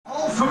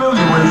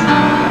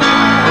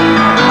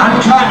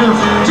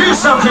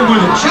something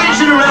with it.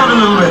 Change it around a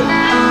little bit.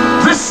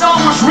 This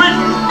song was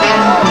written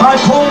by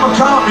Paul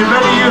McCartney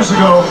many years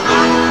ago.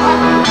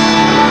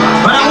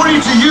 But I want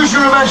you to use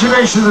your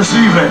imagination this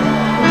evening.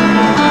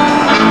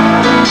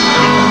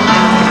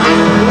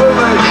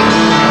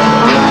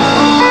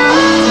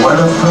 When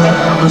I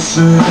found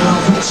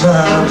myself in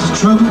times of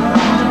trouble,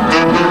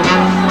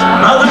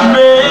 Mother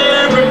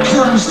Mary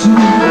comes to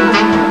me,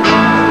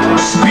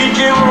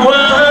 speaking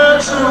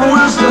words of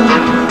wisdom,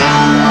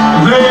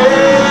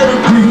 let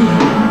it be.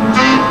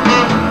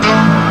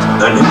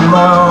 And in my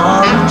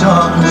hour of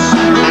darkness,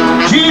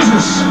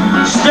 Jesus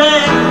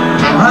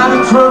stands right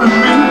in front of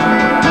me,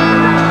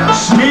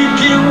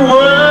 speaking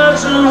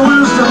words of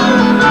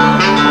wisdom,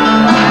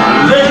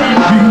 let it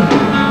be,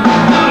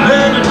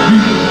 let it be,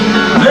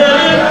 let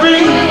it be,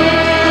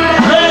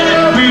 let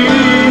it be,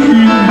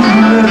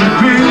 let it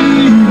be,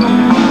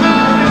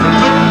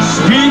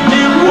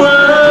 speaking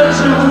words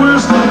of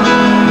wisdom,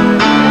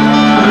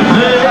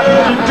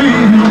 let it be.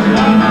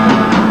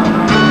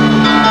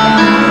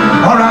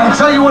 Alright, I'll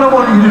tell you what I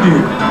want you to do.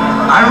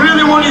 I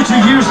really want you to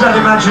use that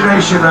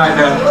imagination right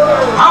now.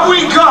 Have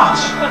we got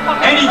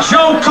any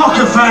Joe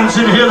Cocker fans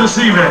in here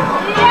this evening?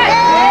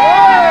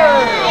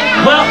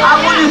 Well, I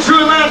want you to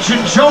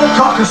imagine Joe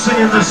Cocker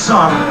singing this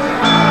song.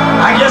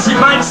 I guess it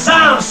might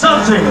sound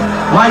something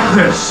like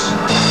this.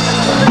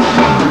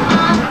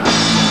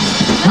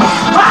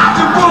 About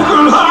the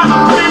broken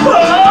hearted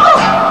people,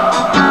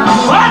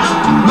 what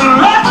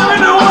left me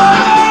in the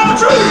wild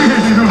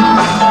dream,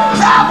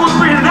 that would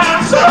be an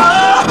answer.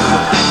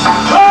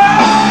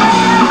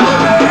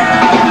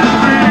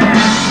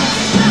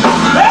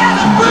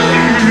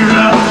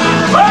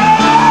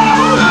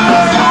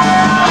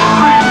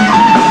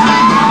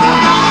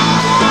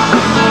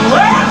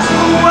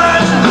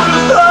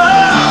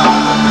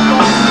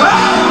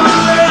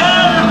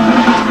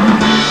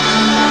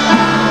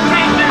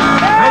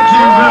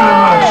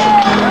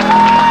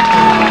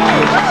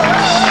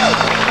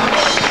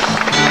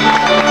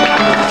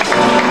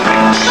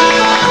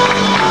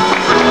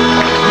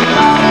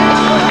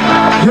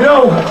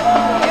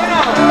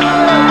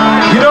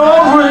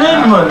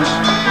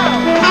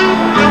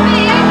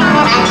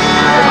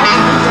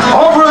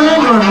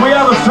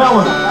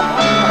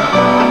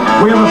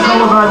 We have a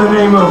fellow by the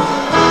name of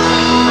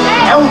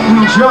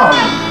Elton John.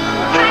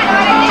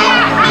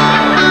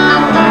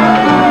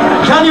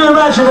 Can you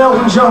imagine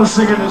Elton John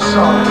singing this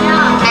song?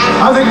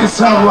 I think it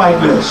sounds like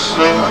this.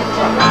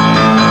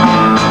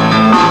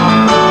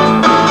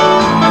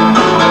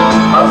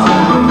 I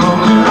feel the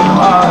broken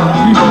heart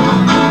people.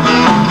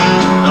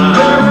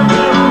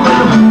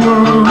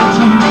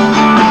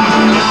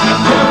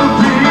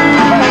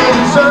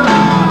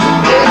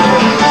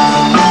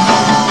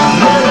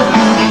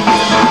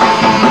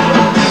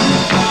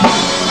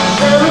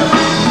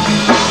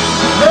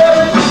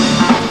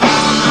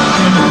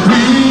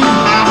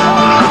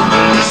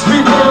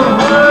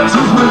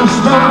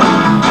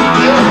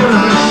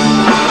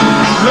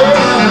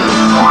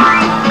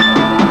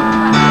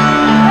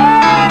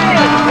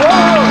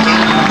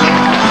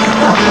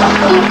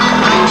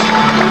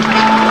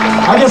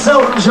 I guess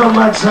Elton John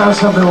might sound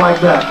something like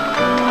that.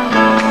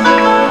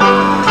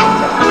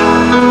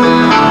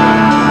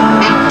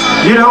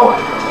 You know,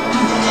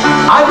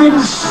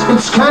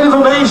 it's kind of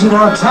amazing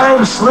how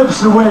time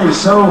slips away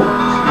so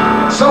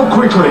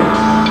quickly.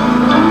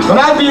 But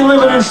I've been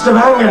living in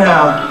Stavanger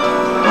now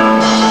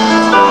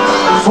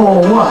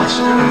for what?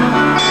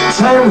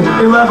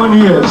 10, 11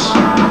 years.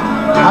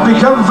 I've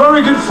become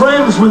very good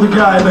friends with the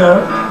guy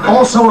there,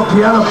 also a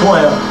piano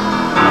player.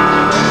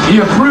 He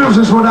approves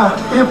of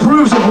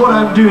what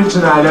I'm doing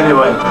tonight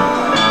anyway.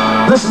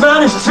 This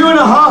man is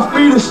 2.5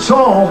 meters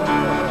tall.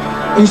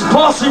 He's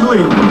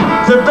possibly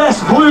the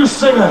best blues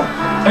singer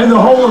in the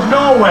whole of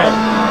Norway.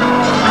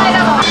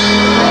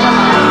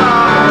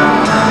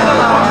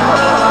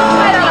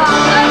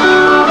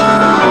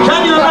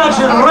 Can you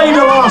imagine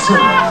Rainer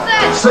Larson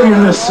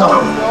singing this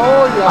song?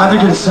 I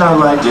think it sounds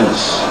like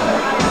this.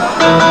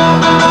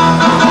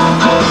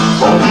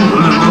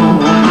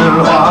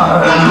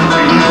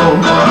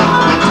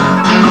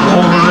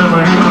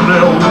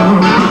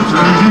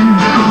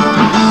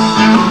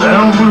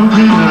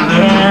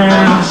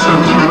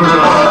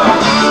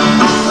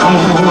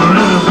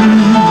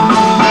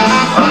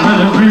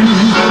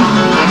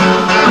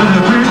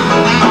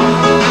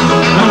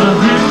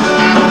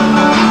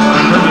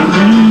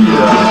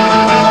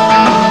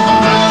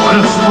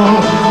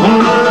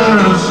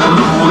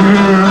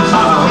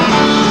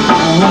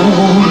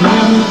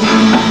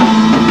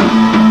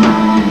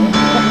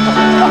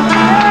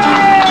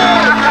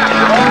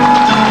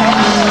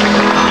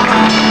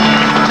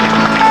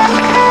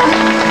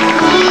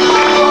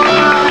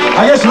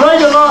 I guess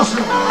Rainer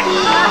Larson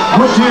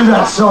would do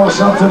that song,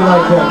 something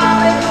like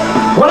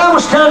that. What I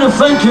was kind of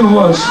thinking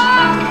was,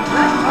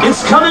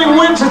 it's coming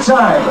winter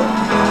time.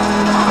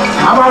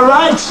 Am I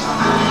right?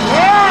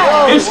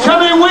 It's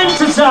coming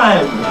winter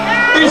time.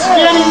 It's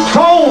getting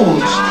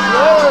cold.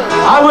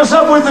 I was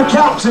up with the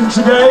captain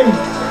today,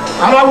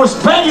 and I was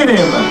begging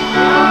him,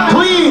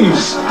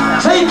 please,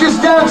 take us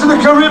down to the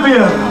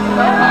Caribbean.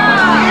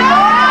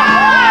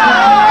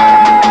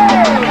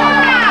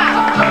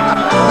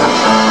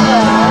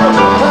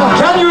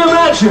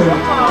 imagine?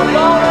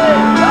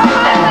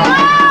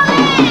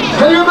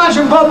 Can you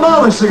imagine Bob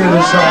Marley singing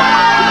this song?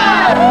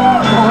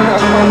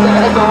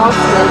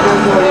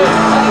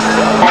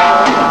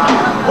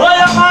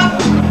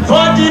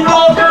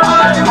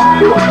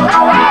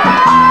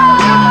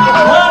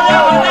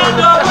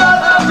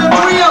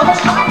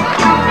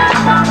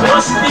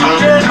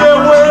 Speaking the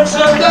words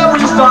of the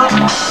wisdom,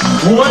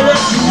 what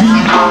let you be?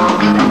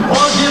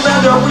 Oh, give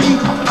us a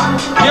weed,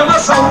 give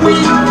us some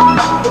weed.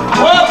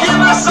 Oh, give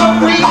us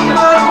some weed,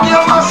 oh,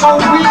 give us some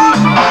weed.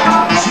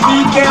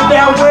 Speaking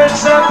the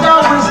words of the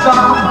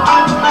wisdom,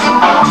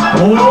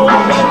 oh,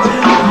 let it be.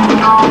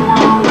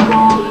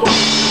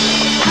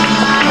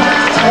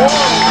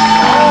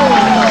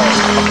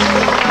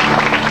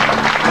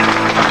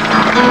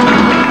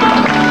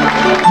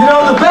 You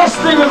know, the best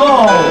thing of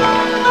all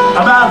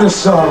about this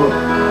song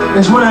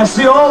is when I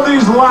see all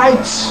these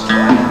lights.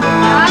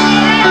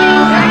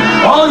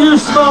 All you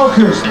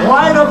smokers,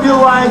 light up your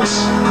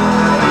lights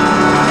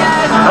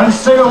and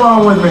sing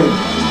along with me.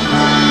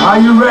 Are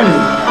you ready?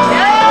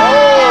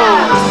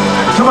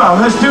 Come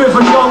on, let's do it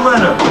for John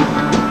Lennon.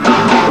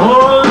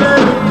 Oh, let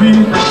it be,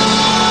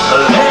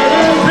 let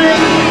it be,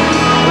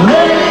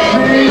 let it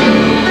be.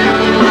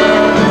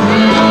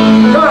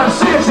 Come on,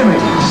 sing it to me.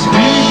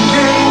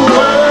 Speaking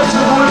words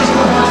of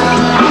wisdom,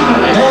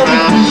 let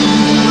it be.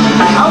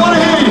 I want to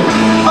hear you.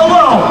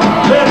 Hello,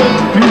 let it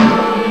be.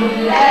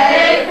 Let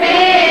it be,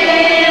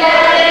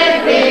 let it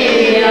be,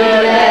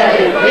 let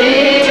it be.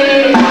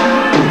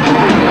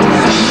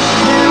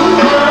 Speaking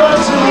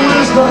words of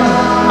wisdom.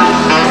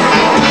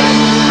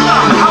 Come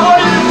on, I want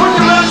you to put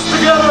your hands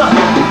together.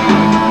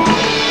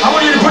 I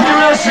want you to put your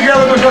hands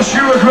together because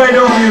you're a great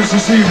audience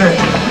this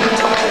evening.